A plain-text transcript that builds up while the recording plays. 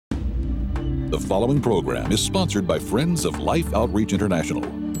The following program is sponsored by Friends of Life Outreach International.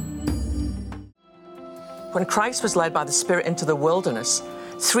 When Christ was led by the Spirit into the wilderness,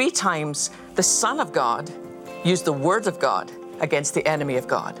 3 times the Son of God used the Word of God against the enemy of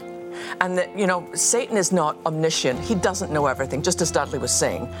God. And that, Satan is not omniscient. He doesn't know everything, just as Dudley was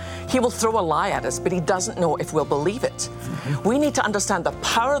saying. He will throw a lie at us, but he doesn't know if we'll believe it. Mm-hmm. We need to understand the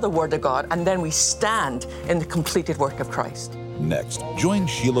power of the Word of God, and then we stand in the completed work of Christ. Next, join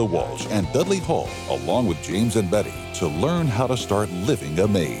Sheila Walsh and Dudley Hall, along with James and Betty, to learn how to start living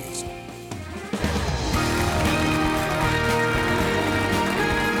amazed.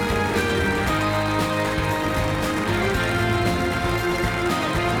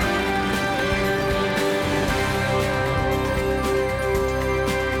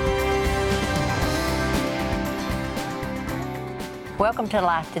 Welcome to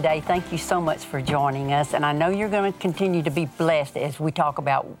Life Today. Thank you so much for joining us. And I know you're going to continue to be blessed as we talk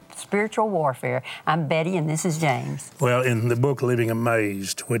about spiritual warfare. I'm Betty, and this is James. Well, in the book Living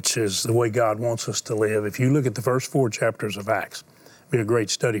Amazed, which is the way God wants us to live, if you look at the first 4 chapters of Acts, it'll be a great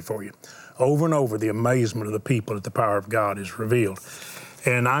study for you. Over and over, the amazement of the people at the power of God is revealed.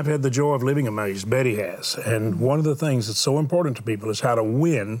 And I've had the joy of living amazed. Betty has. And one of the things that's so important to people is how to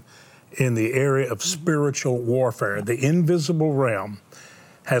win in the area of spiritual warfare. The invisible realm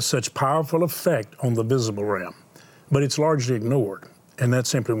has such powerful effect on the visible realm, but it's largely ignored, and that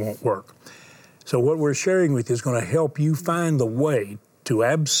simply won't work. So what we're sharing with you is going to help you find the way to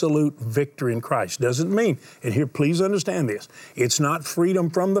absolute victory in Christ. Doesn't mean, and here, please understand this, it's not freedom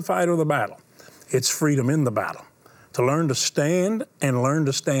from the fight or the battle. It's freedom in the battle. To learn to stand and learn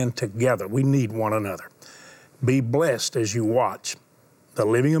to stand together. We need one another. Be blessed as you watch the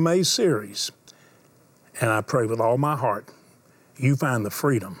Living Amazed series, and I pray with all my heart you find the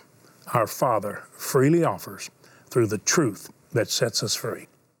freedom our Father freely offers through the truth that sets us free.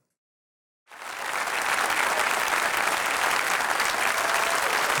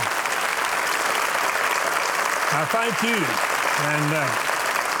 Thank you, and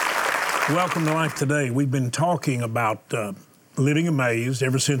welcome to Life Today. We've been talking about Living Amazed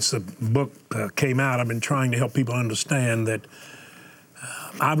ever since the book came out. I've been trying to help people understand that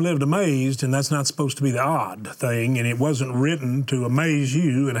I've lived amazed, and that's not supposed to be the odd thing, and it wasn't written to amaze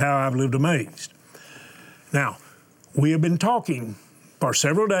you at how I've lived amazed. Now, we have been talking for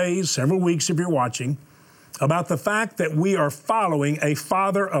several days, several weeks if you're watching, about the fact that we are following a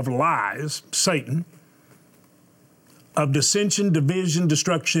father of lies, Satan, of dissension, division,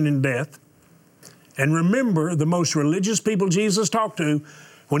 destruction, and death. And remember, the most religious people Jesus talked to,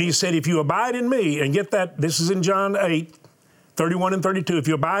 when he said, if you abide in me, and get that, this is in John 8, 31 and 32, if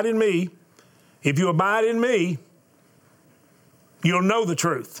you abide in me, you'll know the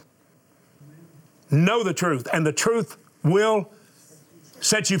truth. Know the truth, and the truth will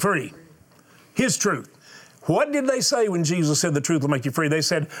set you free. His truth. What did they say when Jesus said the truth will make you free? They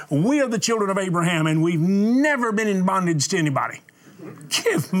said, we are the children of Abraham, and we've never been in bondage to anybody.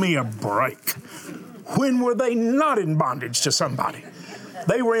 Give me a break. When were they not in bondage to somebody?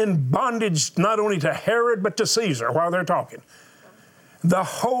 They were in bondage not only to Herod, but to Caesar while they're talking. The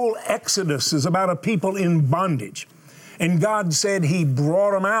whole Exodus is about a people in bondage. And God said he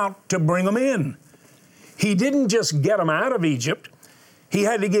brought them out to bring them in. He didn't just get them out of Egypt. He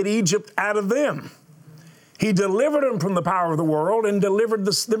had to get Egypt out of them. He delivered them from the power of the world and delivered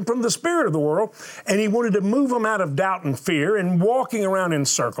them from the spirit of the world. And he wanted to move them out of doubt and fear and walking around in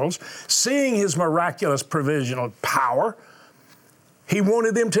circles, seeing his miraculous provisional power. He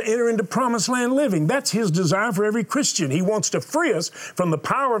wanted them to enter into promised land living. That's his desire for every Christian. He wants to free us from the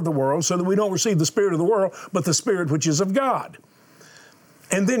power of the world so that we don't receive the spirit of the world, but the spirit which is of God.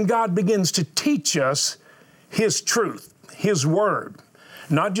 And then God begins to teach us his truth, his word,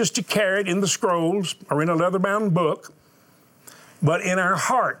 not just to carry it in the scrolls or in a leather-bound book, but in our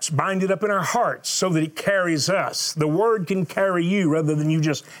hearts, bind it up in our hearts so that it carries us. The word can carry you rather than you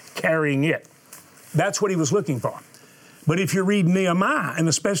just carrying it. That's what he was looking for. But if you read Nehemiah, and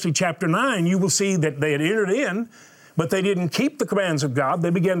especially chapter 9, you will see that they had entered in, but they didn't keep the commands of God. They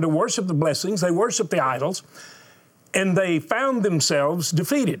began to worship the blessings. They worshiped the idols, and they found themselves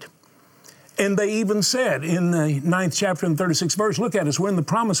defeated. And they even said in the 9th chapter and 36th verse, look at us, we're in the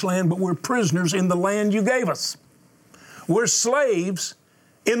promised land, but we're prisoners in the land you gave us. We're slaves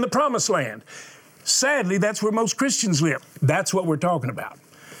in the promised land. Sadly, that's where most Christians live. That's what we're talking about.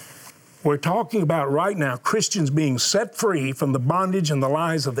 We're talking about right now Christians being set free from the bondage and the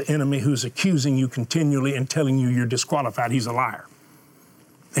lies of the enemy who's accusing you continually and telling you you're disqualified. He's a liar.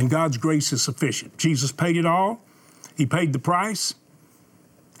 And God's grace is sufficient. Jesus paid it all. He paid the price.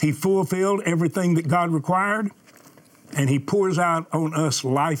 He fulfilled everything that God required. and he pours out on us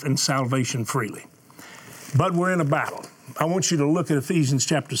life and salvation freely. But we're in a battle. I want you to look at Ephesians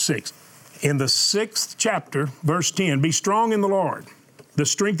chapter 6. In the 6th chapter, verse 10, be strong in the Lord, the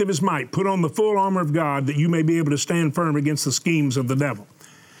strength of his might. Put on the full armor of God that you may be able to stand firm against the schemes of the devil.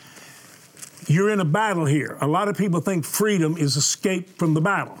 You're in a battle here. A lot of people think freedom is escape from the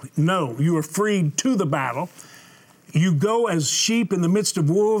battle. No, you are freed to the battle. You go as sheep in the midst of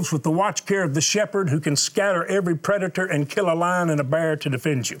wolves with the watch care of the shepherd who can scatter every predator and kill a lion and a bear to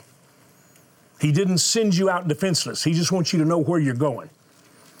defend you. He didn't send you out defenseless. He just wants you to know where you're going.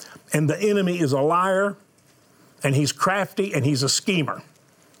 And the enemy is a liar, and he's crafty, and he's a schemer.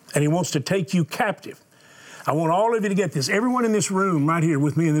 And he wants to take you captive. I want all of you to get this. Everyone in this room right here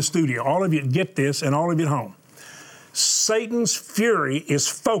with me in the studio, all of you get this, and all of you at home. Satan's fury is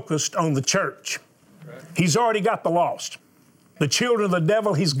focused on the church. He's already got the lost. The children of the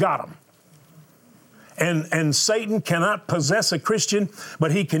devil, he's got them. And Satan cannot possess a Christian,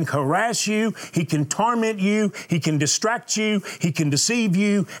 but he can harass you, he can torment you, he can distract you, he can deceive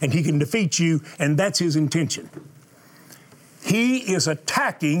you, and he can defeat you, and that's his intention. He is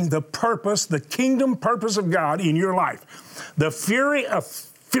attacking the purpose, the kingdom purpose of God in your life. The fury of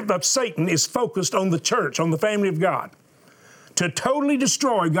Satan is focused on the church, on the family of God, to totally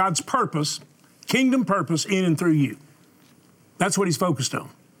destroy God's purpose, kingdom purpose in and through you. That's what he's focused on.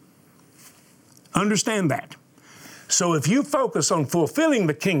 Understand that. So if you focus on fulfilling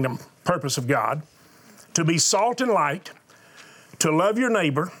the kingdom purpose of God, to be salt and light, to love your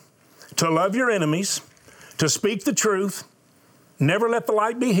neighbor, to love your enemies, to speak the truth, never let the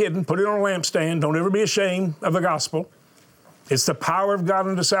light be hidden, put it on a lampstand, don't ever be ashamed of the gospel. It's the power of God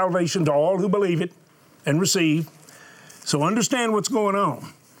unto salvation to all who believe it and receive. So understand what's going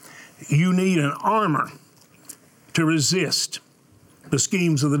on. You need an armor to resist the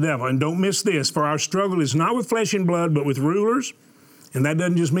schemes of the devil. And don't miss this, for our struggle is not with flesh and blood, but with rulers. And that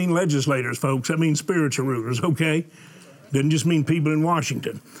doesn't just mean legislators, folks. That means spiritual rulers, okay? Doesn't just mean people in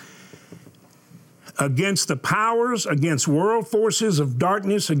Washington. Against the powers, against world forces of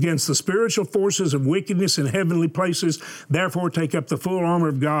darkness, against the spiritual forces of wickedness in heavenly places. Therefore, take up the full armor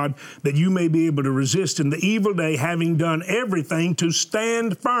of God, that you may be able to resist in the evil day, having done everything to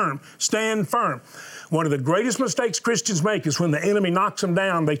stand firm. Stand firm. One of the greatest mistakes Christians make is when the enemy knocks them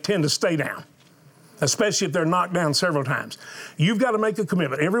down, they tend to stay down, especially if they're knocked down several times. You've got to make a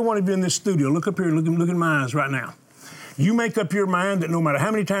commitment. Every one of you in this studio, look up here, look in my eyes right now. You make up your mind that no matter how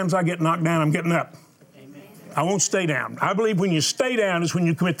many times I get knocked down, I'm getting up. Amen. I won't stay down. I believe when you stay down is when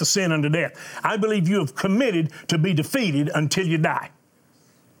you commit the sin unto death. I believe you have committed to be defeated until you die.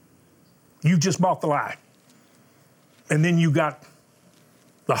 You've just bought the lie. And then you got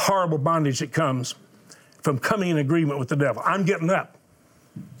the horrible bondage that comes from coming in agreement with the devil. I'm getting up.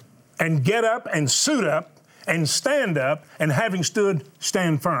 And get up and suit up and stand up, and having stood,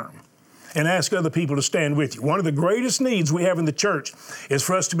 stand firm. And ask other people to stand with you. One of the greatest needs we have in the church is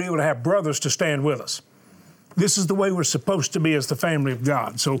for us to be able to have brothers to stand with us. This is the way we're supposed to be as the family of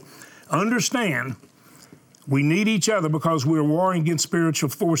God. So understand, we need each other because we're warring against spiritual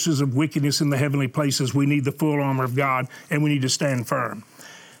forces of wickedness in the heavenly places. We need the full armor of God, and we need to stand firm.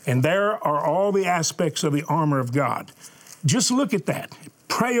 And there are all the aspects of the armor of God. Just look at that.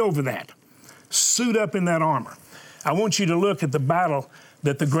 Pray over that. Suit up in that armor. I want you to look at the battle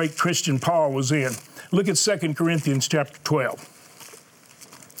that the great Christian Paul was in. Look at 2 Corinthians chapter 12.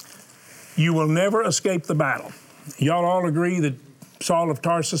 You will never escape the battle. Y'all all agree that Saul of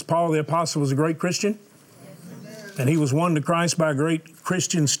Tarsus, Paul the Apostle, was a great Christian? Yes. And he was won to Christ by a great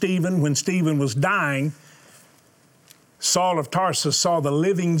Christian, Stephen. When Stephen was dying, Saul of Tarsus saw the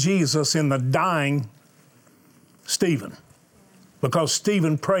living Jesus in the dying Stephen. Because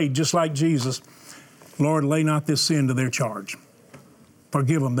Stephen prayed just like Jesus, Lord, lay not this sin to their charge.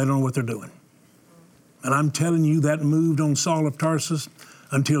 Forgive them, they don't know what they're doing. And I'm telling you, that moved on Saul of Tarsus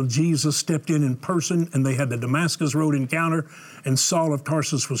until Jesus stepped in person, and they had the Damascus Road encounter, and Saul of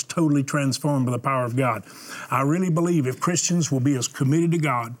Tarsus was totally transformed by the power of God. I really believe if Christians will be as committed to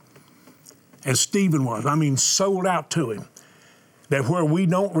God as Stephen was, I mean sold out to him, that where we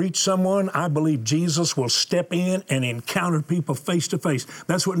don't reach someone, I believe Jesus will step in and encounter people face to face.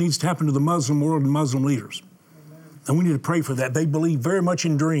 That's what needs to happen to the Muslim world and Muslim leaders. And we need to pray for that. They believe very much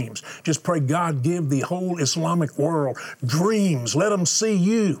in dreams. Just pray, God, give the whole Islamic world dreams. Let them see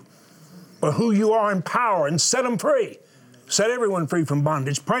you for who you are in power, and set them free. Set everyone free from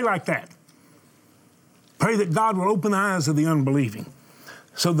bondage. Pray like that. Pray that God will open the eyes of the unbelieving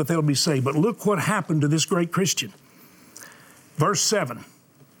so that they'll be saved. But look what happened to this great Christian. Verse 7,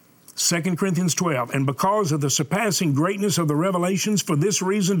 2 Corinthians 12, and because of the surpassing greatness of the revelations, for this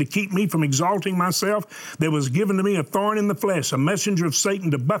reason, to keep me from exalting myself, there was given to me a thorn in the flesh, a messenger of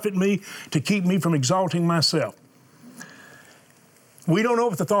Satan to buffet me, to keep me from exalting myself. We don't know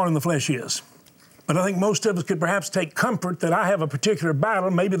what the thorn in the flesh is, but I think most of us could perhaps take comfort that I have a particular battle,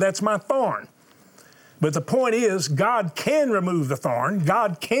 maybe that's my thorn. But the point is, God can remove the thorn.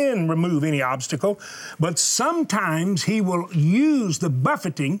 God can remove any obstacle. But sometimes He will use the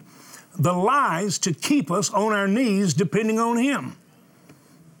buffeting, the lies, to keep us on our knees depending on Him.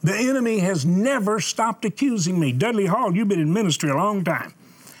 The enemy has never stopped accusing me. Dudley Hall, you've been in ministry a long time.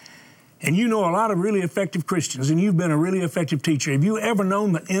 And you know a lot of really effective Christians, and you've been a really effective teacher. Have you ever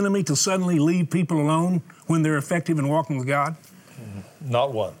known the enemy to suddenly leave people alone when they're effective in walking with God?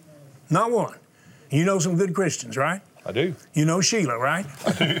 Not one. Not one. You know some good Christians, right? I do. You know Sheila, right?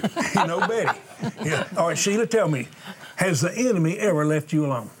 I do. You know Betty. Yeah. All right, Sheila, tell me, has the enemy ever left you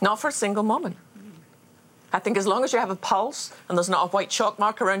alone? Not for a single moment. I think as long as you have a pulse and there's not a white chalk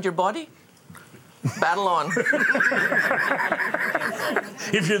mark around your body, battle on.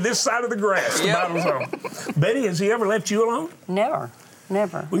 If you're this side of the grass, the battle's on. Betty, has he ever left you alone? Never.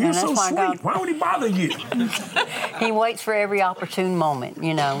 Never. Well, you're so sweet. God, why would he bother you? He waits for every opportune moment,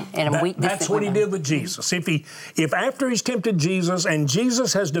 you know. And that's what He did with Jesus. If after He's tempted Jesus, and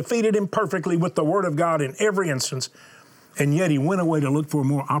Jesus has defeated Him perfectly with the Word of God in every instance, and yet He went away to look for a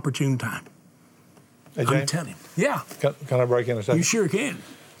more opportune time. Hey, I'm telling him. Yeah. Can I break in a second? You sure can.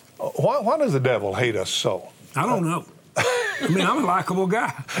 Why does the devil hate us so? I don't know. I mean, I'm a likable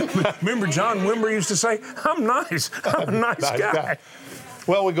guy. Remember John Wimber used to say, I'm nice. I'm a nice guy.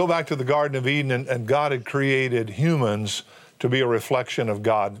 Well, we go back to the Garden of Eden, and God had created humans to be a reflection of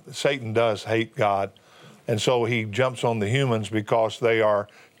God. Satan does hate God, and so he jumps on the humans because they are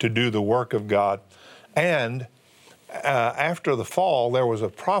to do the work of God. And after the fall, there was a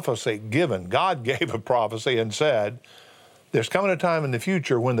prophecy given. God gave a prophecy and said, there's coming a time in the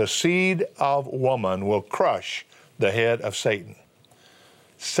future when the seed of woman will crush the head of Satan.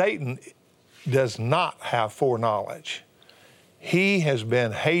 Satan does not have foreknowledge. He has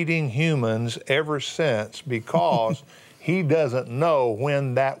been hating humans ever since because he doesn't know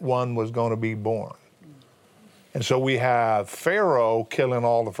when that one was going to be born. And so we have Pharaoh killing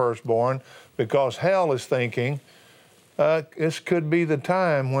all the firstborn because hell is thinking, this could be the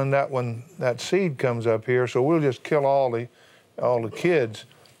time when that seed comes up here, so we'll just kill all the kids.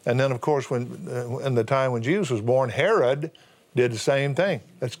 And then, of course, in the time when Jesus was born, Herod did the same thing.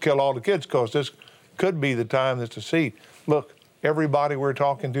 Let's kill all the kids because this could be the time that's the seed. Look, everybody we're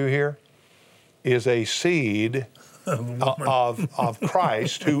talking to here is a seed of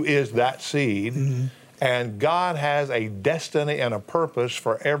Christ, who is that seed. Mm-hmm. And God has a destiny and a purpose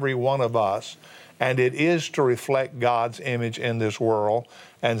for every one of us, and it is to reflect God's image in this world.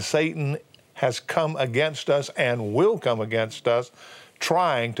 And Satan has come against us and will come against us,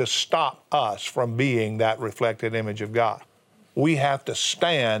 trying to stop us from being that reflected image of God. We have to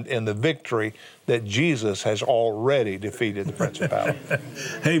stand in the victory that Jesus has already defeated the principality.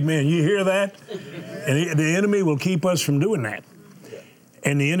 Amen. You hear that? And the enemy will keep us from doing that.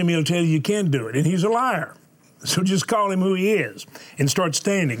 And the enemy will tell you can't do it. And he's a liar. So just call him who he is and start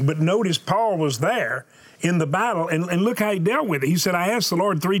standing. But notice Paul was there in the battle, and look how he dealt with it. He said, I asked the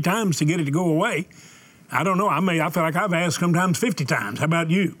Lord 3 times to get it to go away. I don't know. I feel like I've asked sometimes 50 times. How about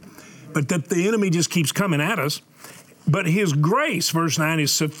you? But that the enemy just keeps coming at us. But His grace, verse 9,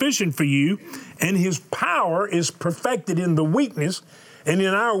 is sufficient for you, and His power is perfected in the weakness, and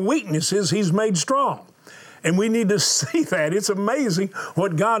in our weaknesses He's made strong. And we need to see that. It's amazing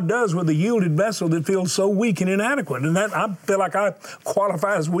what God does with a yielded vessel that feels so weak and inadequate. And that I feel like I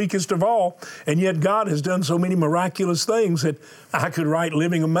qualify as weakest of all, and yet God has done so many miraculous things that I could write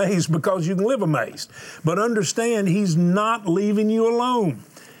living amazed, because you can live amazed. But understand, He's not leaving you alone.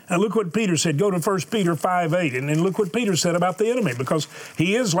 Now look what Peter said. Go to 1 Peter 5:8, and look what Peter said about the enemy, because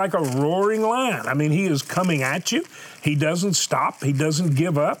he is like a roaring lion. I mean, he is coming at you. He doesn't stop. He doesn't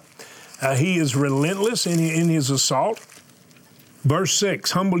give up. He is relentless in his assault. Verse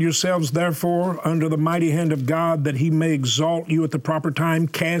 6, humble yourselves, therefore, under the mighty hand of God, that He may exalt you at the proper time.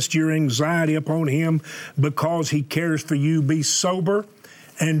 Cast your anxiety upon Him, because He cares for you. Be sober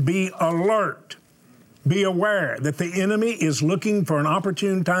and be alert. Be aware that the enemy is looking for an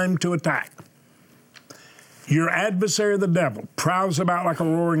opportune time to attack. Your adversary, the devil, prowls about like a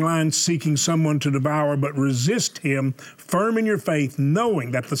roaring lion seeking someone to devour, but resist him firm in your faith,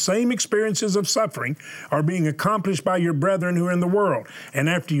 knowing that the same experiences of suffering are being accomplished by your brethren who are in the world. And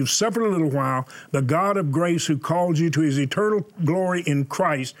after you've suffered a little while, the God of grace who called you to his eternal glory in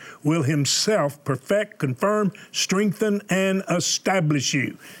Christ will himself perfect, confirm, strengthen, and establish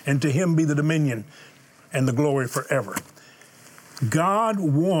you. And to him be the dominion and the glory forever. God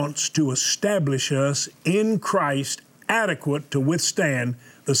wants to establish us in Christ adequate to withstand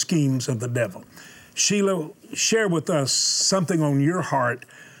the schemes of the devil. Sheila, share with us something on your heart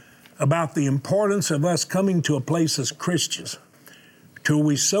about the importance of us coming to a place as Christians till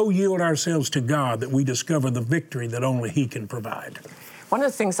we so yield ourselves to God that we discover the victory that only he can provide. One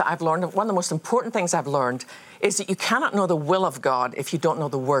of the things that I've learned, one of the most important things I've learned, is that you cannot know the will of God if you don't know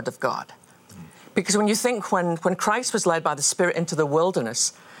the Word of God. Because when you think when Christ was led by the Spirit into the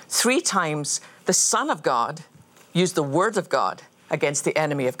wilderness, 3 times the Son of God used the Word of God against the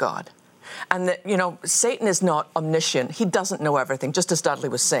enemy of God. And that, Satan is not omniscient. He doesn't know everything, just as Dudley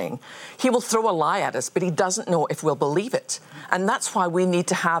was saying. He will throw a lie at us, but he doesn't know if we'll believe it. And that's why we need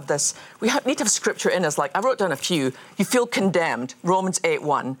to have this. Need to have scripture in us. Like I wrote down a few. You feel condemned, Romans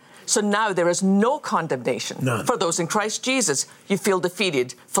 8:1. So now there is no condemnation for those in Christ Jesus. You feel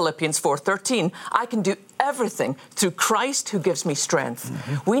defeated, Philippians 4:13. I can do everything through Christ who gives me strength.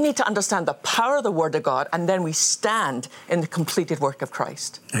 Mm-hmm. We need to understand the power of the Word of God, and then we stand in the completed work of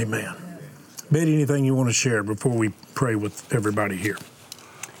Christ. Amen. Betty, anything you want to share before we pray with everybody here?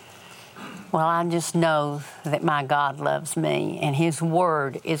 Well, I just know that my God loves me, and his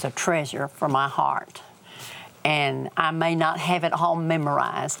Word is a treasure for my heart. And I may not have it all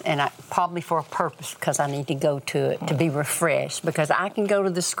memorized, and probably for a purpose, because I need to go to it to be refreshed. Because I can go to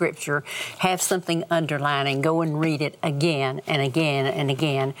the scripture, have something underlined, and go and read it again and again and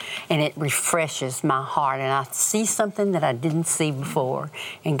again, and it refreshes my heart. And I see something that I didn't see before.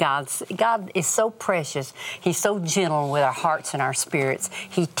 And God is so precious. He's so gentle with our hearts and our spirits.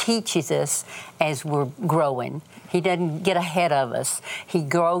 He teaches us as we're growing. He doesn't get ahead of us. He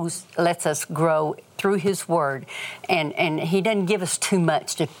lets us grow through his word, and he doesn't give us too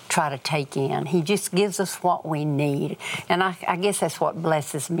much to try to take in. He just gives us what we need. And I guess that's what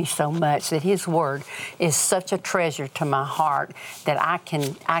blesses me so much, that his word is such a treasure to my heart that I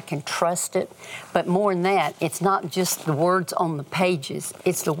can trust it. But more than that, it's not just the words on the pages,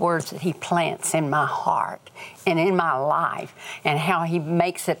 it's the words that he plants in my heart and in my life, and how he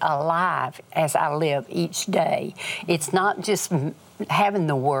makes it alive as I live each day. It's not just having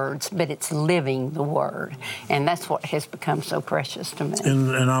the words, but it's living the word. And that's what has become so precious to me.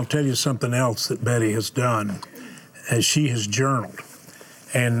 And I'll tell you something else that Betty has done, as she has journaled,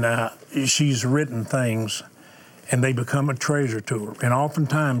 and she's written things, and they become a treasure to her. And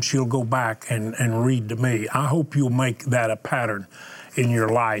oftentimes she'll go back and read to me. I hope you'll make that a pattern in your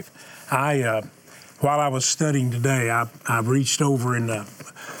life. While I was studying today, I reached over in the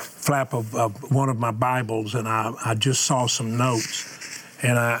flap of one of my Bibles, and I just saw some notes,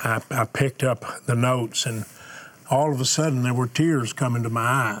 and I picked up the notes, and all of a sudden there were tears coming to my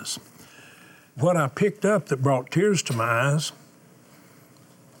eyes. What I picked up that brought tears to my eyes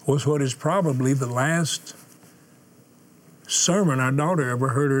was what is probably the last sermon our daughter ever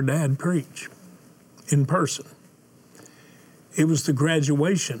heard her dad preach in person. It was the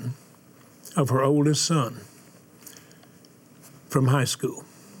graduation of her oldest son from high school.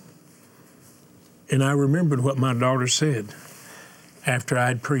 And I remembered what my daughter said after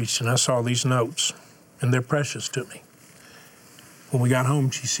I'd preached, and I saw these notes, and they're precious to me. When we got home,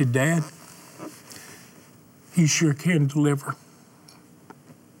 she said, "Dad, you sure can deliver."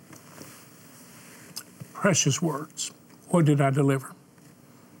 Precious words. What did I deliver?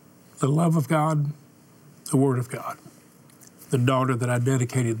 The love of God, the Word of God. The daughter that I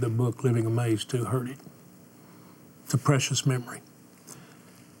dedicated the book, Living Amazed, to heard it. It's a precious memory.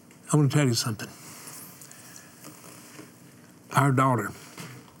 I want to tell you something. Our daughter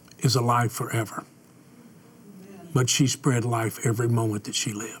is alive forever, but she spread life every moment that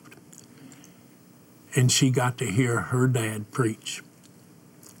she lived. And she got to hear her dad preach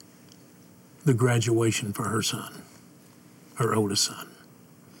the graduation for her son, her oldest son.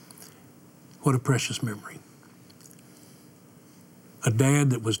 What a precious memory. A dad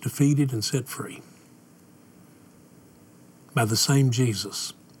that was defeated and set free by the same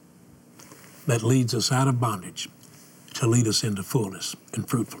Jesus that leads us out of bondage to lead us into fullness and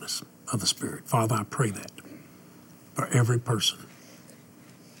fruitfulness of the Spirit. Father, I pray that for every person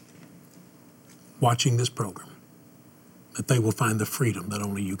watching this program, that they will find the freedom that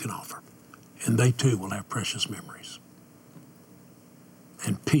only you can offer. And they too will have precious memories.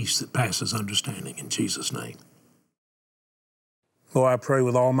 and peace that passes understanding in Jesus' name. Lord, I pray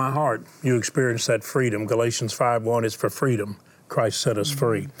with all my heart you experience that freedom. Galatians 5:1 is for freedom. Christ set us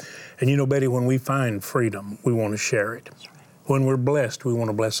free. And you know, Betty, when we find freedom, we want to share it. When we're blessed, we want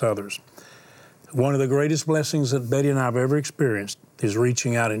to bless others. One of the greatest blessings that Betty and I have ever experienced is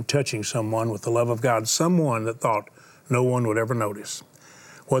reaching out and touching someone with the love of God, someone that thought no one would ever notice.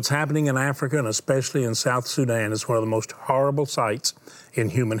 What's happening in Africa, and especially in South Sudan, is one of the most horrible sights in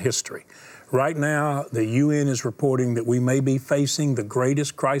human history. Right now, the UN is reporting that we may be facing the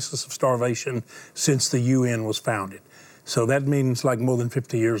greatest crisis of starvation since the UN was founded. So that means like more than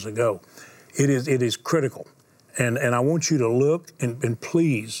 50 years ago. It is critical. And I want you to look and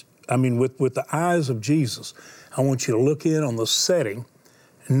please, I mean, with the eyes of Jesus, I want you to look in on the setting,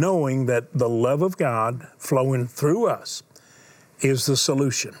 knowing that the love of God flowing through us is the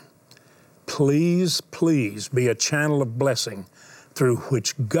solution. Please, please be a channel of blessing through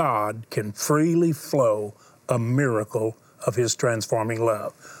which God can freely flow a miracle of His transforming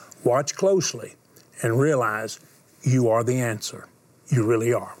love. Watch closely and realize you are the answer. You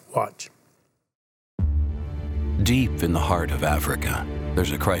really are. Watch. Deep in the heart of Africa,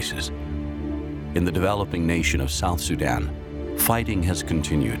 there's a crisis. In the developing nation of South Sudan, fighting has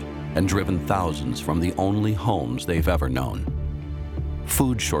continued and driven thousands from the only homes they've ever known.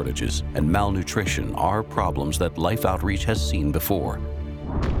 Food shortages and malnutrition are problems that Life Outreach has seen before.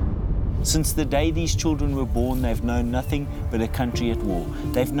 Since the day these children were born, they've known nothing but a country at war.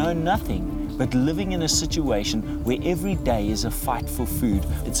 They've known nothing but living in a situation where every day is a fight for food.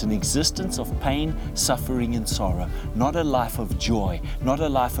 It's an existence of pain, suffering, and sorrow, not a life of joy, not a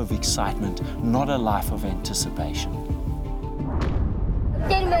life of excitement, not a life of anticipation.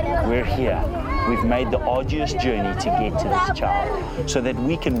 We're here. We've made the arduous journey to get to this child so that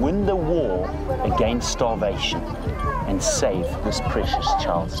we can win the war against starvation and save this precious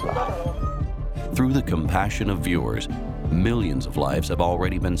child's life. Through the compassion of viewers, millions of lives have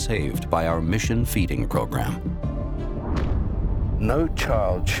already been saved by our Mission Feeding program. No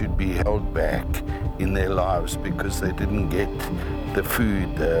child should be held back in their lives because they didn't get the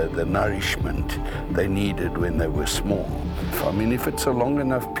food, the nourishment they needed when they were small. I mean, if it's a long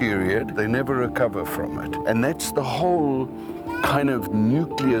enough period, they never recover from it. And that's the whole kind of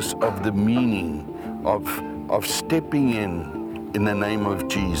nucleus of the meaning of stepping in the name of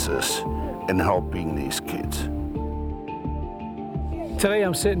Jesus and helping these kids. Today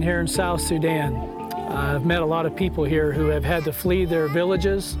I'm sitting here in South Sudan. I've met a lot of people here who have had to flee their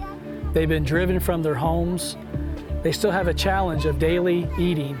villages. They've been driven from their homes. They still have a challenge of daily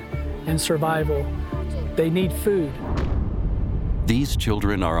eating and survival. They need food. These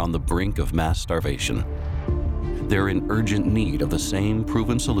children are on the brink of mass starvation. They're in urgent need of the same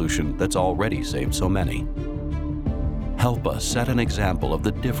proven solution that's already saved so many. Help us set an example of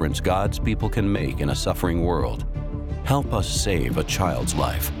the difference God's people can make in a suffering world. Help us save a child's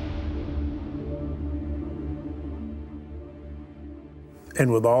life.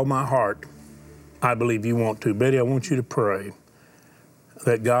 And with all my heart, I believe you want to. Betty, I want you to pray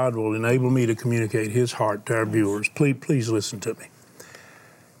that God will enable me to communicate His heart to our viewers. Please listen to me.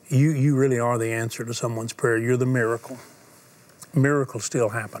 You really are the answer to someone's prayer. You're the miracle. Miracles still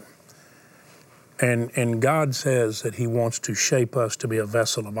happen. And God says that He wants to shape us to be a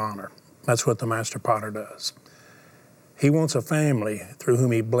vessel of honor. That's what the Master Potter does. He wants a family through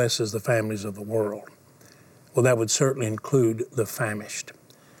whom He blesses the families of the world. Well, that would certainly include the famished.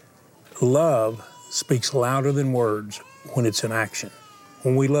 Love speaks louder than words when it's in action.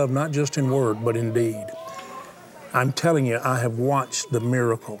 When we love not just in word, but in deed. I'm telling you, I have watched the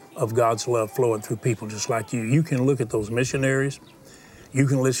miracle of God's love flowing through people just like you. You can look at those missionaries. You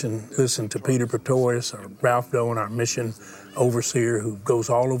can listen to Peter Pretorius or Ralph Doan, our mission overseer who goes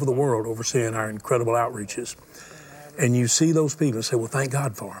all over the world overseeing our incredible outreaches. And you see those people and say, well, thank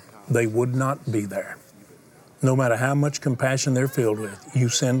God for them. They would not be there. No matter how much compassion they're filled with, you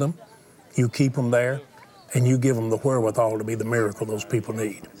send them, you keep them there, and you give them the wherewithal to be the miracle those people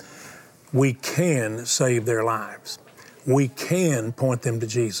need. We can save their lives. We can point them to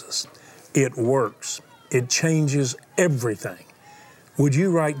Jesus. It works. It changes everything. Would you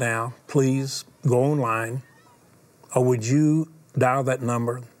right now, please, go online, or would you dial that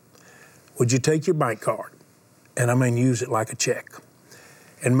number? Would you take your bank card, and I mean use it like a check,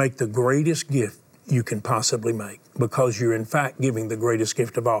 and make the greatest gift you can possibly make, because you're in fact giving the greatest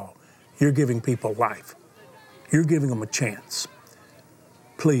gift of all. You're giving people life. You're giving them a chance.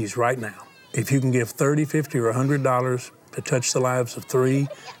 Please, right now, if you can give $30, $50, or $100 to touch the lives of 3,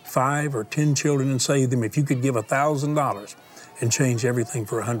 5, or 10 children and save them, if you could give $1,000 and change everything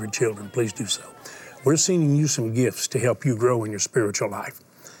for 100 children, please do so. We're sending you some gifts to help you grow in your spiritual life.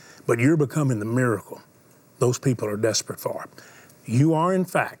 But you're becoming the miracle those people are desperate for. You are, in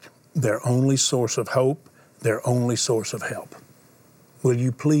fact, their only source of hope, their only source of help. Will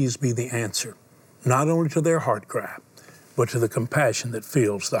you please be the answer, not only to their heart cry, but to the compassion that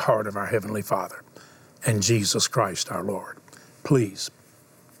fills the heart of our Heavenly Father and Jesus Christ our Lord. Please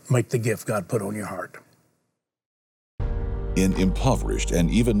make the gift God put on your heart. In impoverished and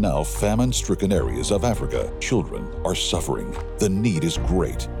even now famine-stricken areas of Africa, children are suffering. The need is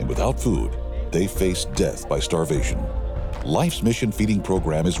great, and without food, they face death by starvation. Life's Mission Feeding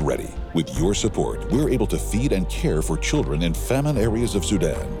Program is ready. With your support, we're able to feed and care for children in famine areas of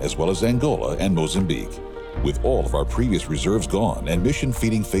Sudan, as well as Angola and Mozambique. With all of our previous reserves gone and Mission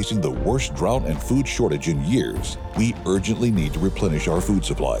Feeding facing the worst drought and food shortage in years, we urgently need to replenish our food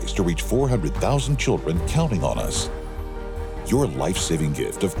supplies to reach 400,000 children counting on us. Your life-saving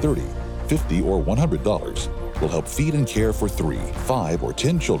gift of $30, $50, or $100 will help feed and care for 3, 5, or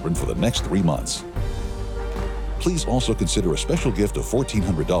 10 children for the next 3 months. Please also consider a special gift of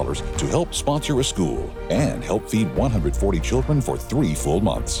 $1,400 to help sponsor a school and help feed 140 children for 3 full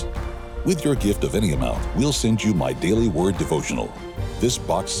months. With your gift of any amount, we'll send you my Daily Word devotional. This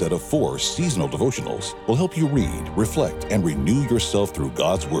box set of 4 seasonal devotionals will help you read, reflect, and renew yourself through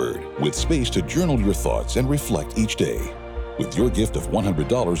God's Word, with space to journal your thoughts and reflect each day. With your gift of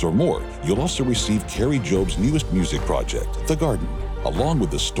 $100 or more, you'll also receive Carrie Job's newest music project, The Garden, along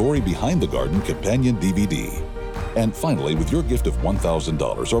with the Story Behind the Garden companion DVD. And finally, with your gift of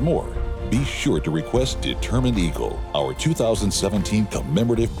 $1,000 or more, be sure to request Determined Eagle, our 2017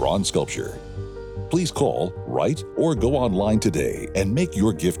 commemorative bronze sculpture. Please call, write, or go online today and make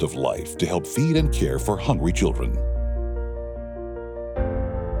your gift of life to help feed and care for hungry children.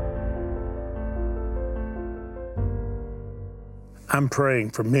 I'm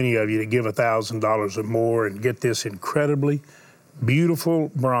praying for many of you to give $1,000 or more and get this incredibly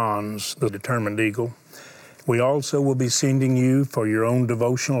beautiful bronze, the Determined Eagle. We also will be sending you for your own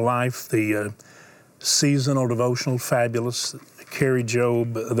devotional life, the seasonal devotional, fabulous, Carrie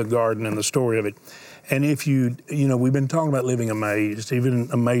Job, The Garden, and the story of it. And if we've been talking about living amazed, even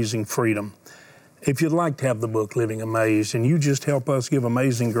amazing freedom. If you'd like to have the book, Living Amazed, and you just help us give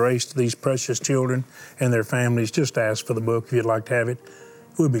amazing grace to these precious children and their families, just ask for the book if you'd like to have it.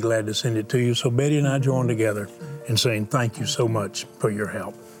 We'll be glad to send it to you. So Betty and I join together in saying thank you so much for your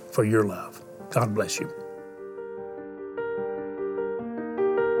help, for your love. God bless you.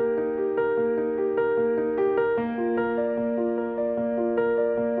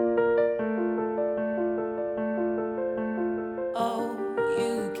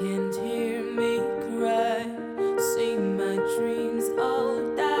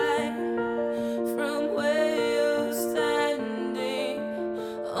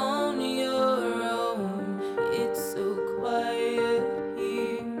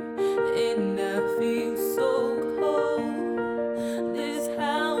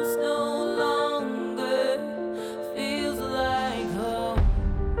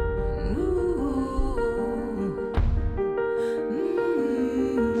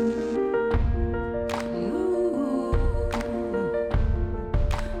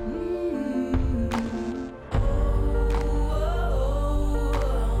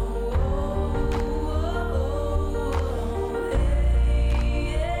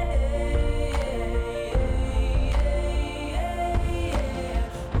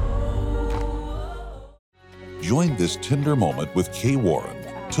 Join this tender moment with Kay Warren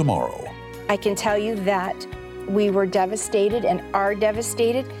tomorrow. I can tell you that we were devastated and are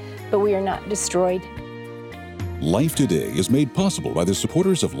devastated, but we are not destroyed. Life Today is made possible by the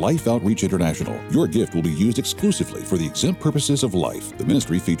supporters of Life Outreach International. Your gift will be used exclusively for the exempt purposes of life. The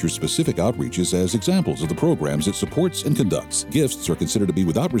ministry features specific outreaches as examples of the programs it supports and conducts. Gifts are considered to be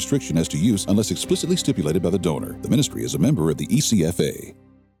without restriction as to use unless explicitly stipulated by the donor. The ministry is a member of the ECFA.